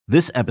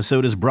This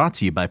episode is brought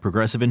to you by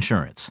Progressive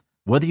Insurance.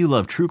 Whether you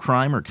love true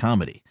crime or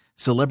comedy,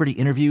 celebrity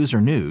interviews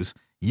or news,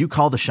 you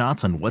call the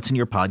shots on what's in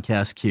your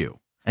podcast queue.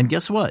 And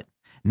guess what?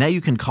 Now you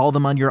can call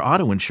them on your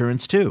auto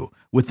insurance too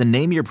with the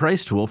Name Your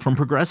Price tool from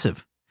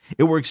Progressive.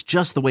 It works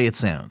just the way it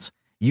sounds.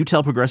 You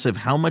tell Progressive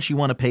how much you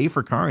want to pay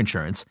for car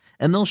insurance,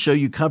 and they'll show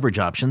you coverage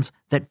options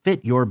that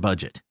fit your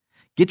budget.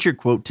 Get your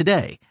quote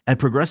today at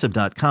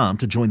Progressive.com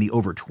to join the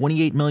over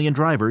 28 million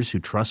drivers who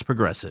trust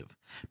Progressive.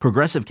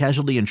 Progressive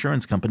Casualty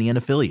Insurance Company and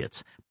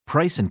Affiliates.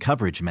 Price and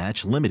coverage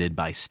match limited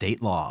by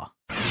state law.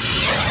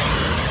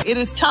 It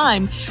is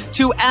time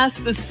to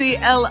ask the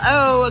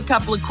CLO a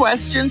couple of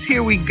questions.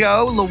 Here we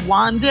go.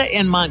 LaWanda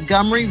in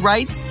Montgomery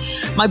writes,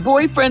 my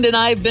boyfriend and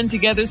I have been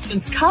together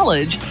since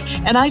college,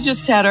 and I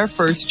just had our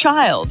first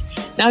child.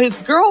 Now, his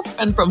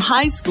girlfriend from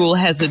high school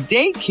has a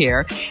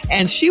daycare,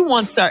 and he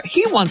wants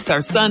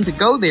our son to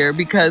go there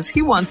because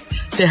he wants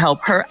to help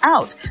her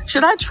out.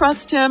 Should I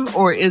trust him,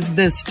 or is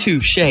this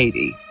too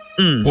shady?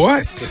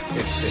 What?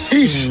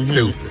 He's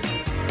stupid.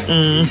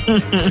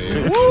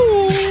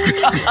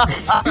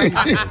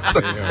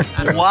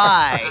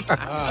 Why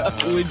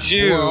would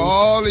you? Well,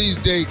 all these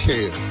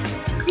daycares.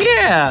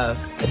 Yeah.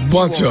 A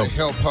bunch of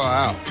help her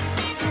out.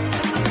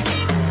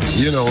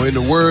 You know, in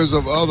the words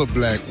of other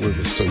black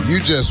women, so you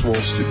just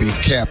wants to be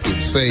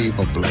Captain Save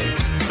a Blank.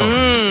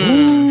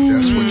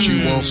 That's what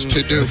you wants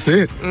to do. That's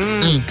it.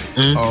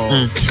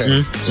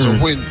 Okay. So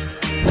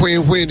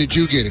when did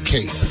you get a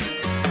cape?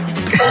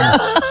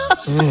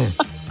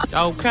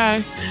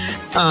 Okay.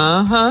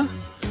 Uh-huh.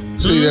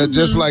 See, that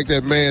just like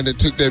that man that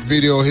took that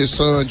video of his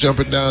son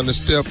jumping down the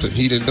steps, and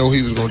he didn't know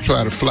he was going to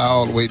try to fly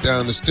all the way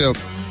down the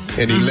steps,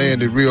 and he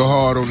landed real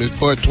hard on his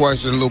butt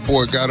twice, and the little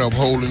boy got up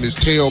holding his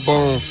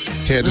tailbone,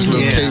 had this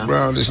little cape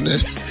around his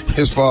neck.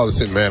 His father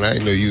said, man, I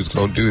didn't know you was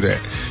going to do that.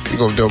 You're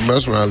going to don't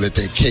mess around and let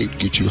that cape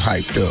get you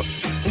hyped up.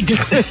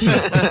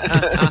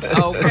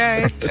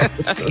 Okay.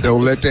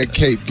 Don't let that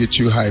cape get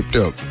you hyped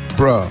up.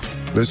 Bruh,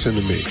 listen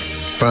to me.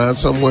 Find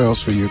somewhere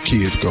else for your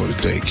kid to go to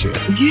daycare.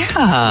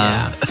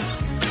 Yeah.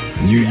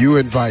 You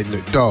inviting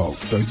a dog.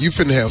 You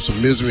finna have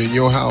some misery in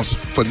your house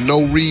for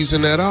no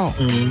reason at all.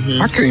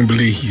 I can't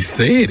believe he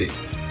said it.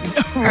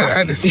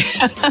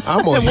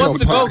 I'm gonna help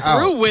her go out.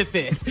 through with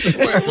it.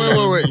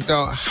 Wait,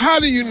 dog. How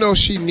do you know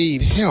she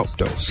need help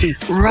though? See,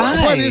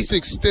 where does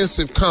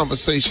extensive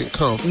conversation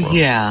come from?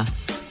 Yeah.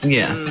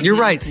 You're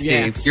right,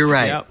 Steve. Yeah. You're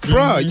right. Yep.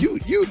 Bruh,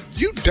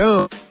 you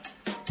dumb.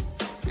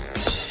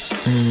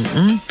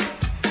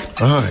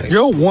 Right.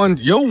 Your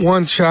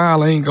one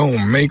child ain't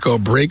gonna make or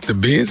break the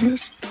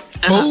business.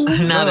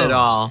 Not at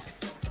all.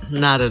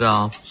 Not at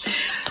all.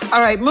 All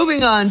right,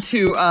 moving on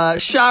to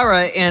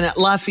Shara in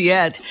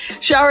Lafayette.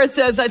 Shara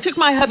says, I took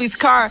my hubby's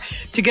car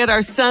to get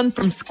our son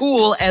from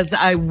school. As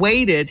I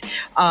waited,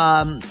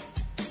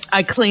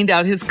 I cleaned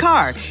out his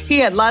car. He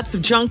had lots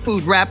of junk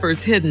food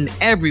wrappers hidden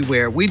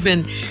everywhere. We've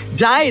been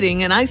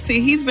dieting, and I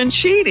see he's been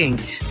cheating.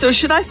 So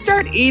should I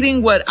start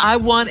eating what I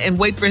want and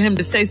wait for him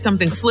to say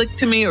something slick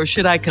to me, or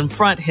should I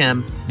confront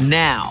him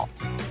now?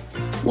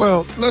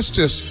 Well, let's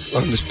just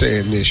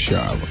understand this,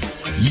 Shara.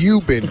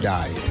 You've been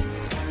dieting.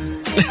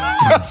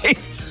 Right.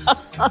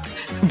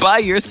 By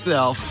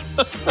yourself.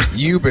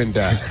 You've been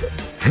dieting.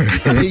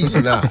 He's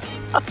not.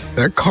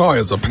 That car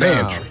is a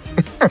pantry.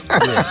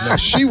 Now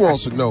she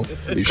wants to know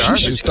if she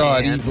should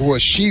start eating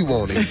what she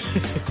wants to eat.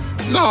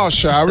 No,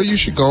 Shara, you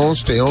should go and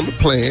stay on the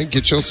plan,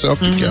 get yourself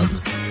together.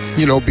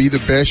 You know, be the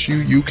best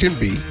you can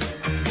be.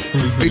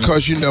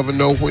 Because you never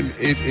know when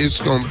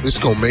it's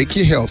gonna make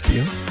you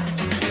healthier.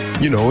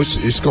 You know,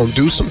 it's gonna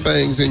do some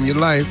things in your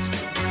life.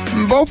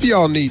 Both of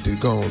y'all need to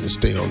go on and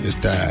stay on this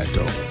diet,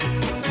 though.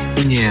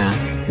 Yeah.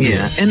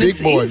 And Big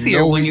it's boy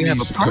easier when you have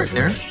a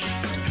partner.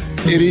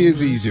 It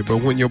is easier,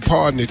 but when your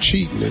partner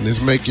cheating and is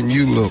making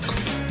you look,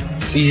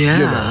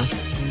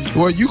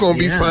 well, you gonna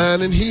be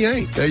fine and he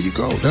ain't. There you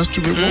go. That's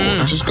the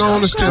reward. Just go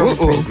on and stay on the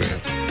program.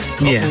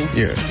 Yeah.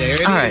 There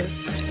it is. All right.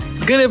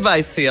 Good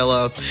advice,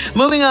 CLO.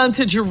 Moving on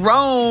to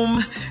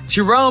Jerome.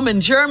 Jerome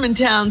in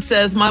Germantown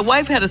says, my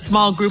wife had a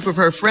small group of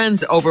her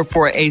friends over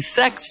for a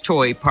sex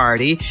toy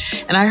party,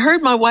 and I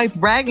heard my wife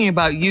bragging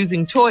about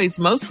using toys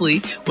mostly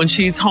when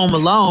she's home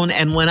alone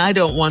and when I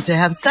don't want to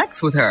have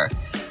sex with her.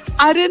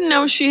 I didn't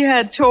know she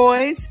had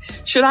toys.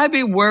 Should I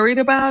be worried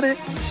about it?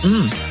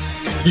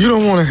 You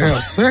don't want to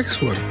have sex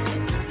with her.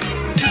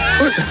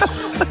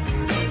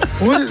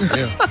 What?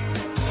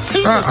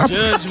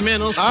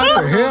 Judgmental. The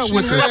hell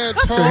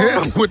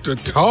with the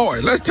toy.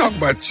 Let's talk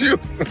about you.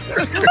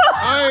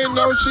 I didn't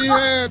know she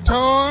had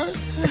toys.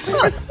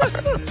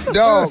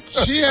 Dog,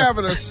 she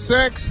having a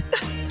sex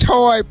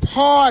toy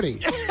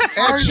party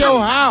at your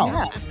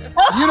house.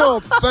 You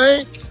don't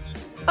think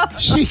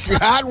she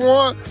got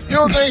one? You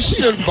don't think she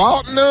done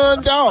bought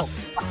none, dog?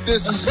 The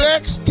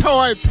sex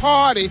toy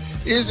party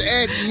is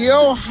at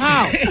your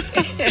house.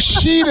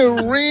 She the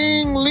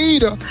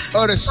ringleader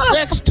of the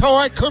sex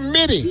toy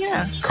committee.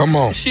 Yeah. Come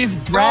on. She's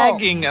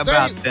bragging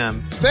about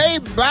them. They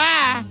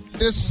buy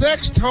the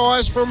sex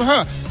toys from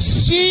her.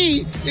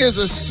 She is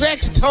a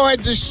sex toy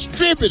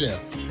distributor.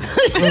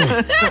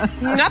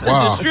 Not the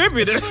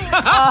distributor.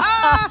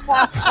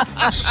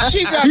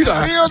 She got the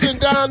building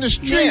down the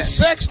street. Yeah.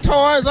 Sex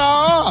toys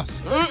are us.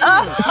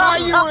 Why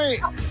you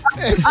ain't?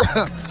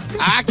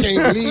 I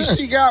can't believe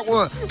she got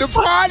one. The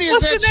party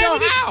is at your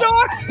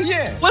house.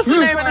 Yeah. What's the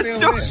name of the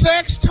store?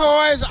 Sex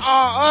toys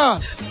are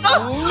us.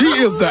 She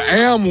is the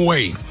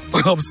Amway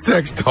of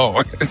sex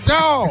toys.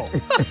 Dog.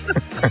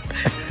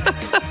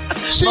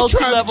 She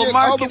trying to get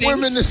other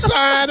women to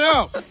sign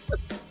up.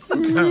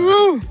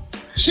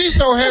 She's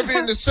so heavy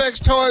into sex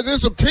toys,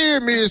 it's a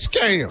pyramid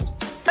scam.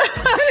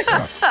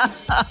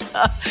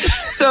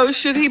 So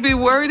should he be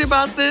worried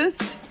about this?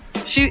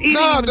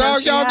 No,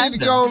 dog, y'all need to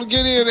go and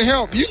get in and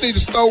help. You need to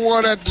throw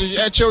one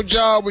at your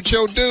job with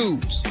your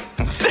dudes.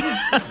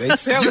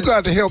 You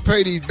got to help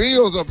pay these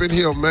bills up in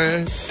here,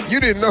 man. You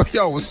didn't know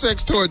y'all was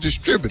sex toy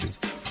distributors.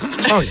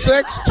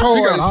 Sex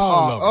toys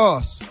are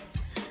us.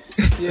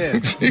 Yeah.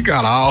 She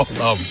got all of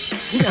them.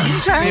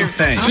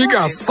 Everything. She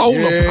got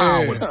solar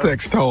powered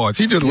sex toys.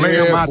 She just lay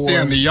them out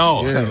there in the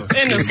yard. He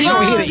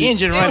don't hear the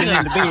engine running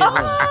in the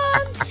bedroom.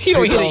 He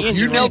don't hear the engine.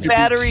 You know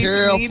batteries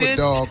needed,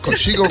 dog, because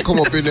she gonna come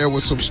up in there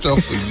with some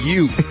stuff for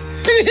you.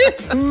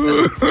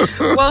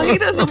 Well, he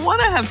doesn't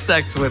want to have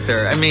sex with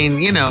her. I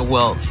mean,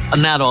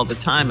 not all the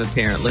time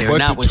apparently, or but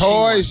not the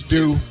toys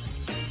do.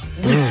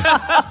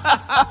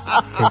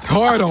 The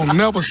toy don't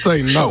never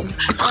say no.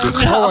 The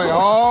toy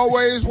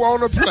always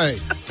want to play.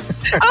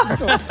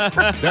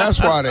 That's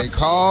why they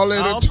call it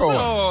a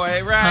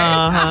toy.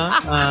 Right?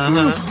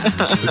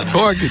 The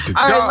toy get the job.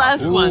 All right,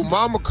 last one.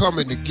 Mama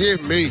coming to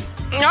get me.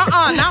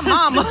 Not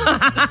mama.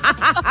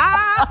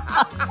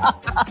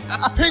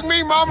 Pick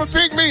me, mama,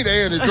 pick me.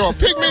 They in the drawer.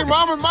 Pick me,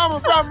 mama, my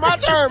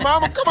turn,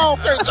 mama. Come on,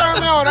 turn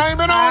me on. I ain't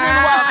been on in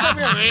a while.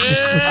 Come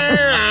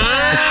here.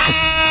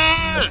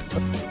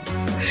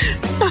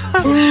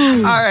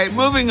 All right,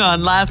 moving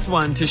on. Last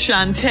one to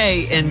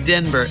Shantae in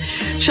Denver.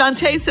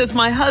 Shantae says,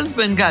 my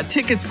husband got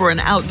tickets for an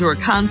outdoor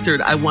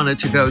concert I wanted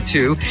to go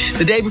to.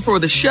 The day before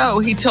the show,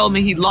 he told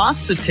me he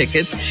lost the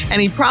tickets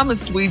and he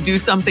promised we'd do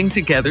something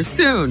together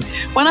soon.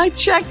 When I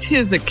checked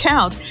his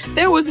account,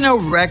 there was no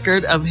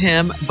record of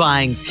him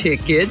buying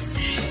tickets.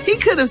 He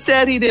could have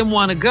said he didn't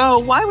want to go.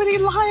 Why would he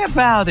lie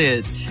about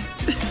it?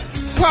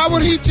 Why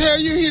would he tell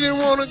you he didn't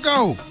want to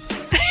go?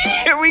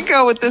 Here we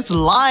go with this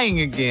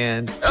lying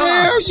again.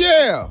 Hell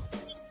yeah.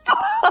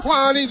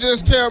 Why don't he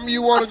just tell me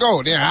you want to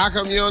go? Then how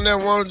come you don't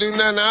never want to do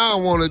nothing I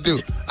don't want to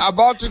do? I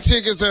bought the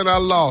tickets and I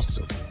lost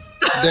them.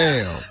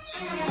 Damn.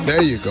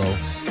 There you go.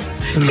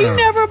 He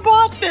never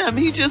bought them.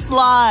 He just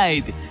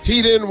lied.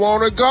 He didn't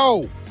want to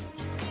go.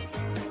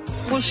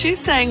 Well, she's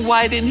saying,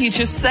 why didn't he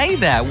just say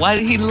that? Why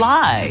did he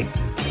lie?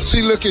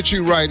 See, look at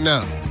you right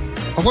now.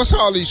 What's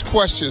all these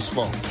questions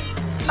for?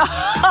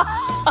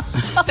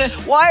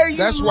 Why are you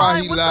That's lying?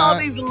 why he What's lied. all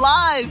these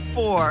lies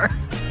for?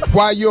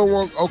 Why you don't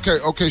want?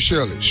 Okay,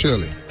 Shirley,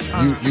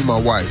 you my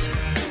wife.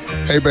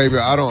 Hey, baby,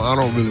 I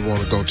don't really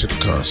want to go to the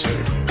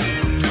concert.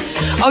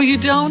 Oh, you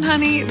don't,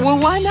 honey? Well,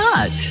 why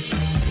not?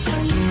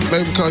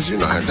 Maybe because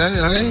I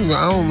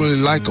don't really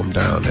like them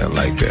down there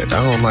like that.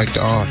 I don't like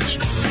the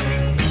artists.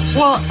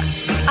 Well,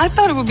 I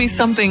thought it would be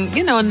something,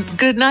 a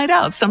good night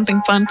out,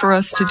 something fun for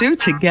us to do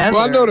together.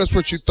 Well, I know that's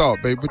what you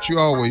thought, babe, but you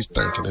always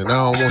thinking, and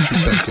I don't want you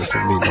thinking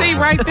for me. See,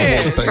 right there.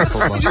 I want to think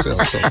for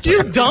myself sometimes.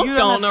 You dumped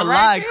on her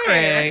right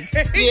Craig.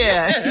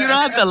 Yeah, you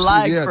don't have to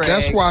lie, Yeah, Craig.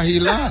 that's why he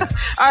lied.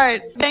 All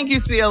right, thank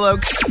you, CLO.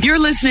 You're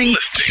listening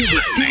to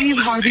the Steve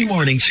Harvey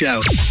Morning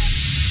Show.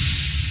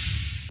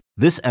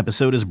 This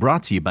episode is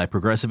brought to you by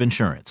Progressive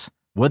Insurance.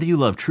 Whether you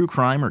love true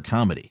crime or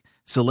comedy,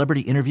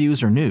 celebrity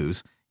interviews or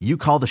news, you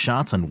call the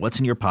shots on what's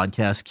in your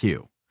podcast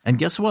queue. And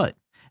guess what?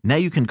 Now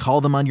you can call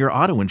them on your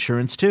auto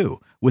insurance too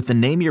with the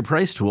Name Your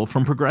Price tool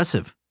from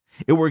Progressive.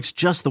 It works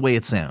just the way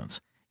it sounds.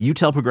 You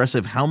tell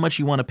Progressive how much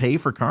you want to pay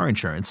for car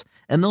insurance,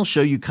 and they'll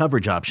show you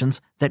coverage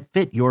options that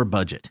fit your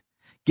budget.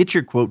 Get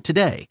your quote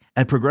today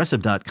at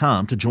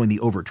Progressive.com to join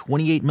the over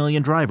 28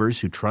 million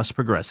drivers who trust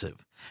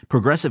Progressive.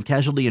 Progressive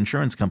Casualty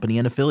Insurance Company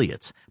and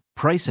Affiliates.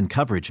 Price and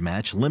coverage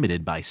match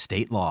limited by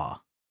state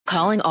law.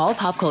 Calling all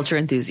pop culture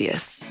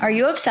enthusiasts. Are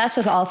you obsessed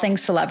with all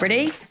things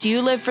celebrity? Do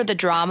you live for the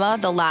drama,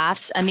 the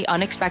laughs, and the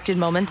unexpected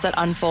moments that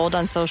unfold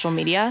on social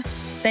media?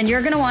 Then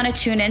you're going to want to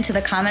tune in to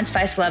the Comments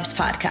by Celebs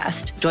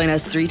podcast. Join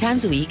us 3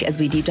 times a week as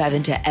we deep dive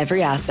into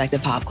every aspect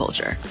of pop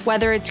culture.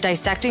 Whether it's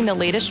dissecting the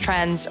latest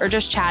trends or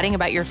just chatting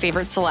about your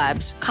favorite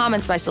celebs,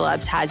 Comments by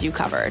Celebs has you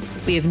covered.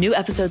 We have new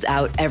episodes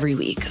out every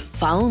week.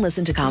 Follow and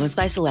listen to Comments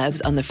by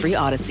Celebs on the free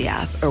Odyssey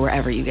app or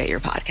wherever you get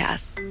your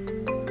podcasts.